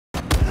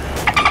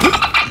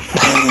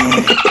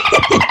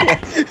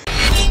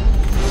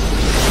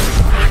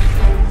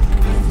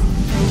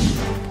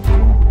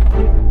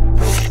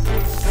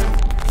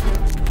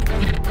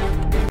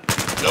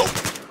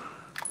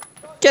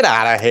Get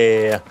out of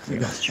here!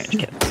 Let's change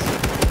kits.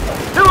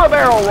 Do a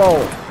barrel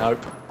roll!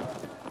 Nope.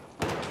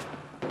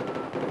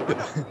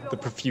 The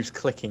profuse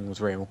clicking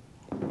was real.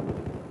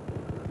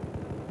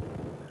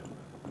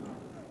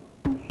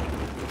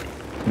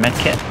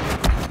 Medkit.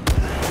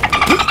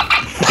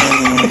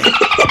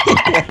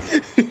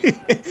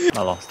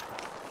 I lost.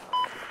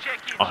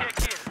 Oh.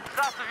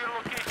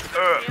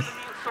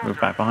 Move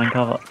back behind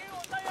cover.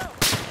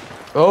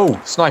 Oh,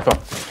 sniper!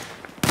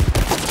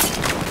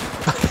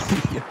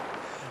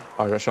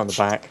 I got shot on the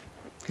back.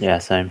 Yeah,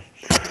 same.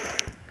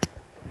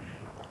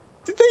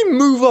 Did they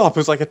move up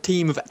as like a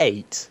team of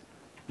 8?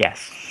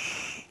 Yes.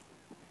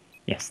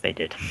 Yes, they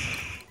did.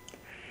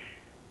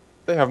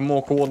 They have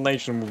more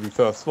coordination than we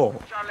first thought.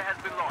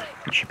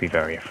 You should be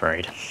very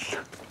afraid.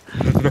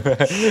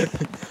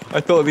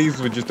 I thought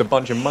these were just a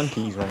bunch of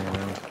monkeys running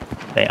around.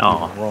 They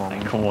are. Wrong.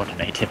 And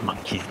coordinated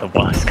monkeys, the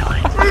worst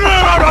kind.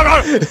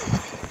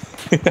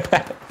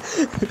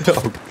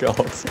 Oh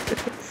god.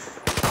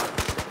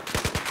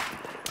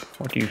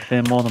 What do you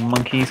fear more than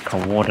monkeys?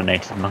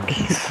 Coordinated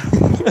monkeys.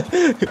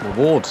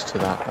 Rewards to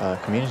that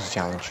community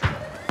challenge.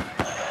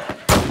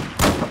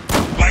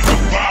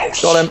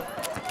 Got him.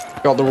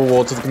 Got the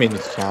reward to the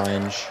community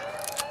challenge.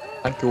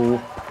 Thank you.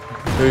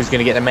 Who's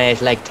gonna get the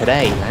mayor's leg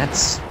today,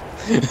 lads?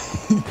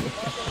 It's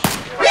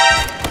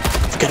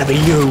gonna be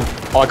you.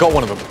 Oh, I got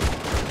one of them.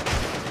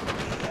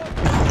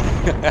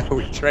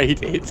 We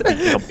traded.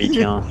 Got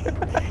BTR.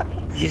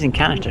 He's using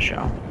canister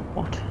shell.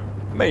 What?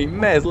 Mate,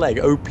 mayor's leg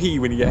OP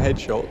when you get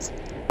headshots.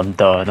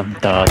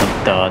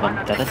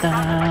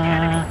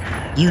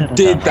 You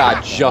did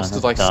that just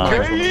as I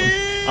sniped from them.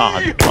 Oh,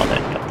 I got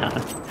it.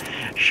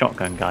 Goddammit.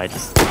 Shotgun guy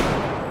just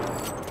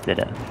did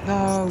it.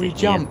 No, we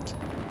jumped.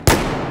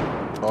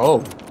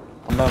 Oh,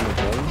 I'm none of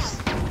those.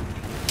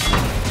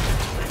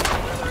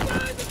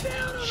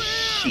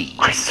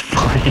 I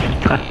spied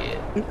that.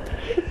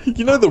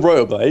 You know the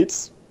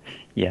rollerblades?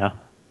 Yeah.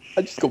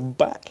 I just got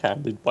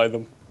backhanded by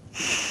them.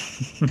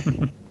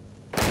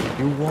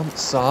 You want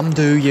some,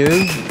 do you?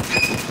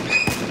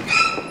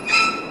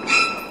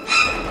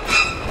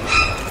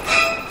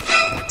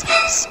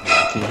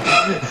 Smacky.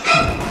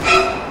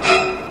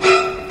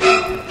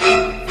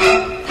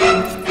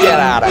 Get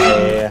out of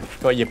here.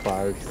 Got you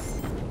both.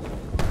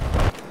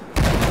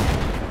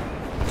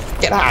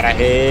 Get out of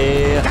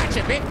here.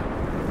 Gotcha, bitch.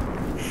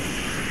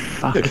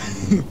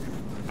 Fucking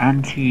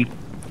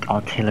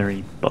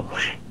anti-artillery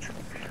bullshit.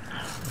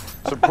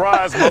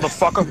 Surprise,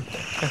 motherfucker!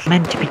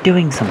 Meant to be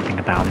doing something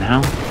about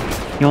now.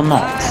 You're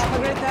not.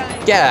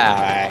 Get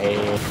out of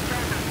here.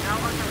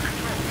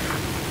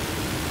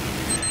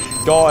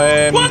 Got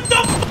him. What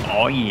the?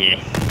 Oh yeah.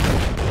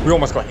 We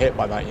almost got hit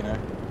by that, you know.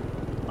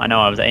 I know,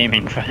 I was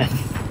aiming for him.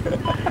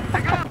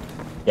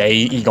 Yeah,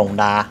 he gonna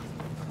die.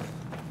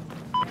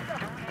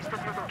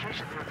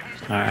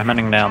 Alright, I'm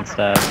heading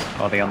downstairs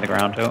or the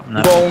underground. Oh, no.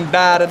 You gonna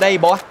die today,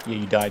 boy. Yeah,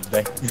 you died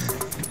today.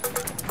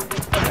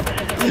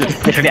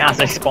 Literally as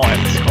I spotted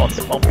the squad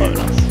spawn bonus.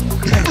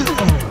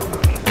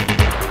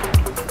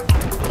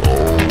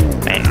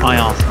 Mate,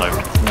 IR smoke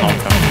is not going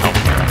to help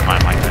me at a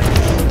time like this.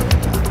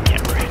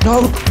 Get ready. No,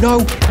 no,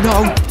 no!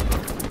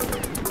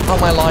 Not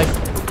my life.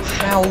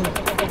 How in...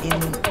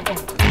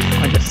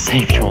 I just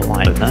saved your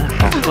life there.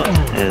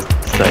 Here's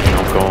 30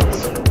 of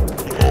goals.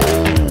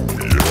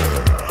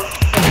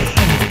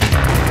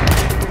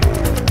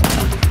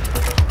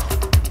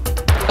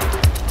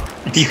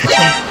 You can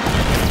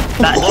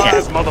that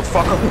Surprise,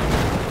 motherfucker!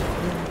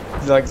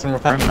 Would you like some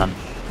repair? None.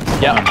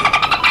 Yep.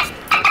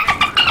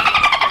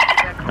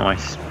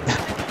 Nice.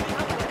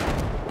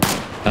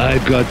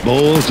 I've got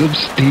balls of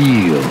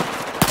steel.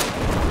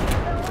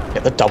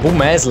 Get the double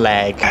mare's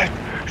leg.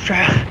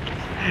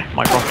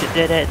 My rocket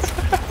did it.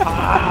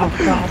 Oh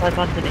god, I'm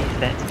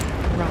underneath it.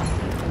 Run,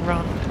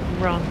 run,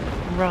 run,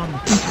 run.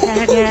 Just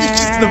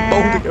the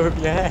boulder go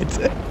over your head.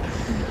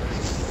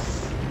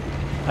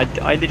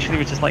 I literally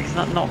was just like, does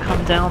that not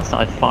come down?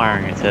 Started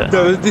firing at it.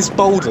 No, this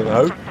boulder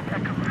though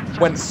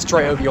went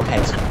straight over your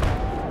head.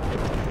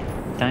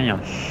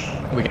 Damn.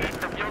 We go.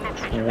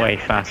 Way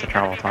faster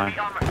travel time.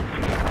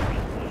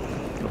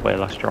 Way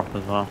less drop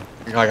as well.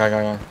 Guy.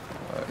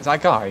 Is that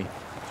a guy?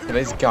 It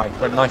is a guy.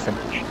 Right, knife him.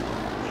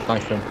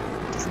 Knife him.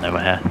 There's no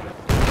here.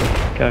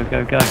 Go,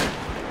 go, go.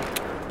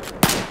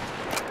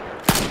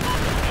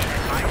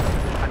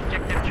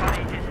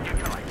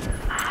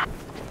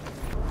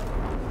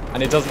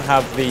 And it doesn't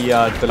have the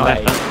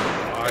delay.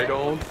 I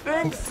don't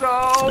think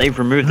so! They've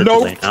removed the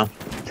delay now.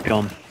 It's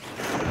gone.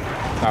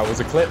 That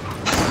was a clip.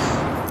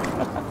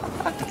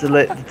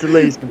 The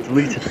delay's been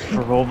deleted from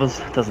revolvers.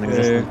 It doesn't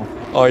exist anymore.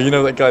 Oh, you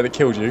know that guy that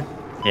killed you?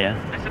 Yeah.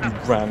 He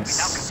ran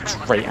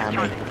straight at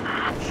me.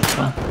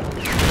 Huh?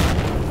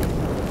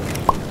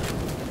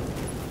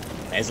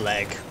 His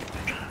leg.